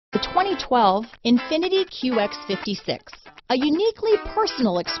The 2012 INFINITI QX56. A uniquely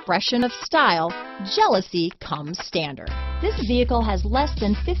personal expression of style, jealousy comes standard. This vehicle has less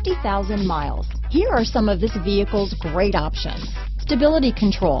than 50,000 miles. Here are some of this vehicle's great options: stability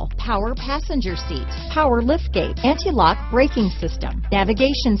control, power passenger seat, power liftgate, anti-lock braking system,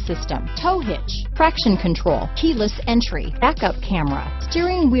 navigation system, tow hitch, traction control, keyless entry, backup camera,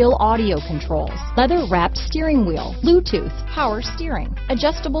 steering wheel audio controls, leather-wrapped steering wheel, Bluetooth, power steering,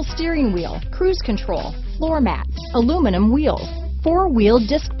 adjustable steering wheel, cruise control, floor mats, aluminum wheels, four-wheel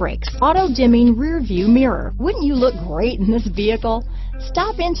disc brakes, auto-dimming rear-view mirror. Wouldn't you look great in this vehicle?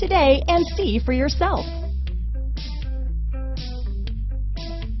 Stop in today and see for yourself.